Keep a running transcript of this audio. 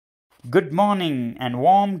Good morning and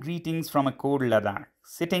warm greetings from a cold Ladakh.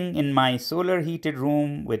 Sitting in my solar heated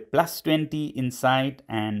room with plus 20 inside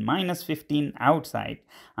and minus 15 outside,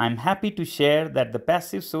 I'm happy to share that the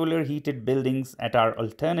passive solar heated buildings at our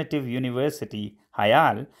alternative university,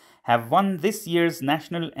 Hayal, have won this year's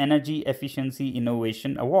National Energy Efficiency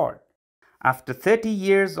Innovation Award. After 30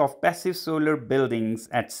 years of passive solar buildings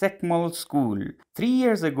at Sekmol School, 3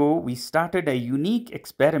 years ago we started a unique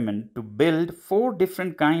experiment to build 4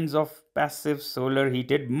 different kinds of passive solar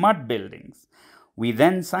heated mud buildings. We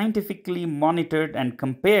then scientifically monitored and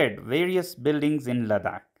compared various buildings in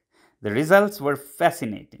Ladakh. The results were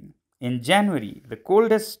fascinating. In January, the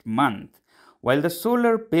coldest month, while the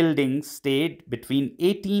solar buildings stayed between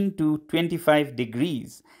 18 to 25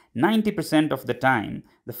 degrees 90% of the time,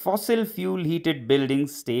 the fossil fuel heated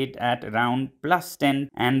buildings stayed at around plus 10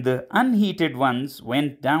 and the unheated ones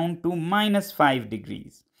went down to minus 5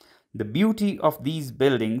 degrees. The beauty of these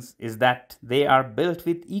buildings is that they are built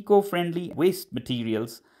with eco-friendly waste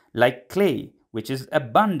materials like clay, which is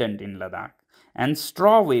abundant in Ladakh, and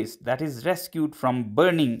straw waste that is rescued from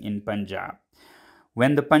burning in Punjab.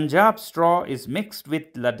 When the Punjab straw is mixed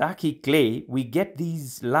with Ladakhi clay, we get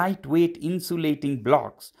these lightweight insulating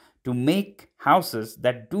blocks to make houses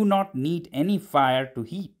that do not need any fire to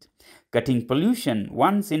heat, cutting pollution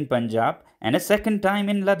once in Punjab and a second time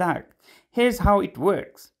in Ladakh. Here's how it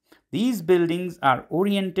works. These buildings are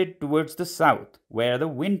oriented towards the south, where the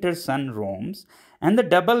winter sun roams, and the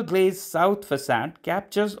double glazed south facade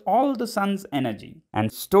captures all the sun's energy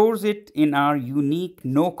and stores it in our unique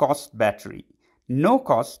no-cost battery. No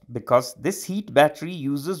cost because this heat battery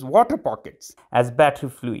uses water pockets as battery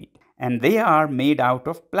fluid, and they are made out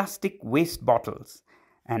of plastic waste bottles.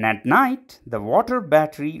 And at night, the water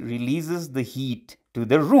battery releases the heat to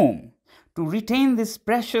the room. To retain this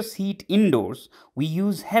precious heat indoors, we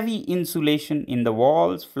use heavy insulation in the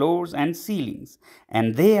walls, floors, and ceilings,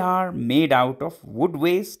 and they are made out of wood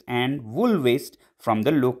waste and wool waste from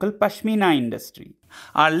the local Pashmina industry.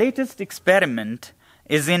 Our latest experiment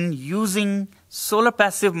is in using solar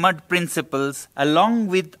passive mud principles along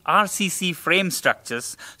with RCC frame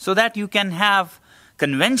structures so that you can have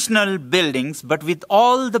conventional buildings but with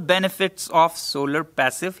all the benefits of solar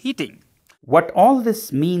passive heating. What all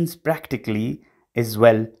this means practically is,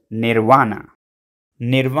 well, nirvana.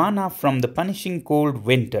 Nirvana from the punishing cold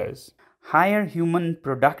winters, higher human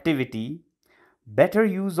productivity, better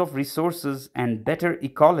use of resources and better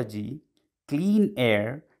ecology, clean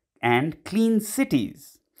air, and clean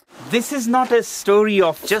cities. This is not a story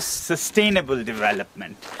of just sustainable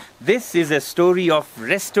development. This is a story of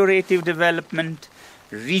restorative development,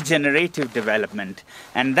 regenerative development,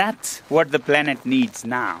 and that's what the planet needs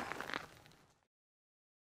now.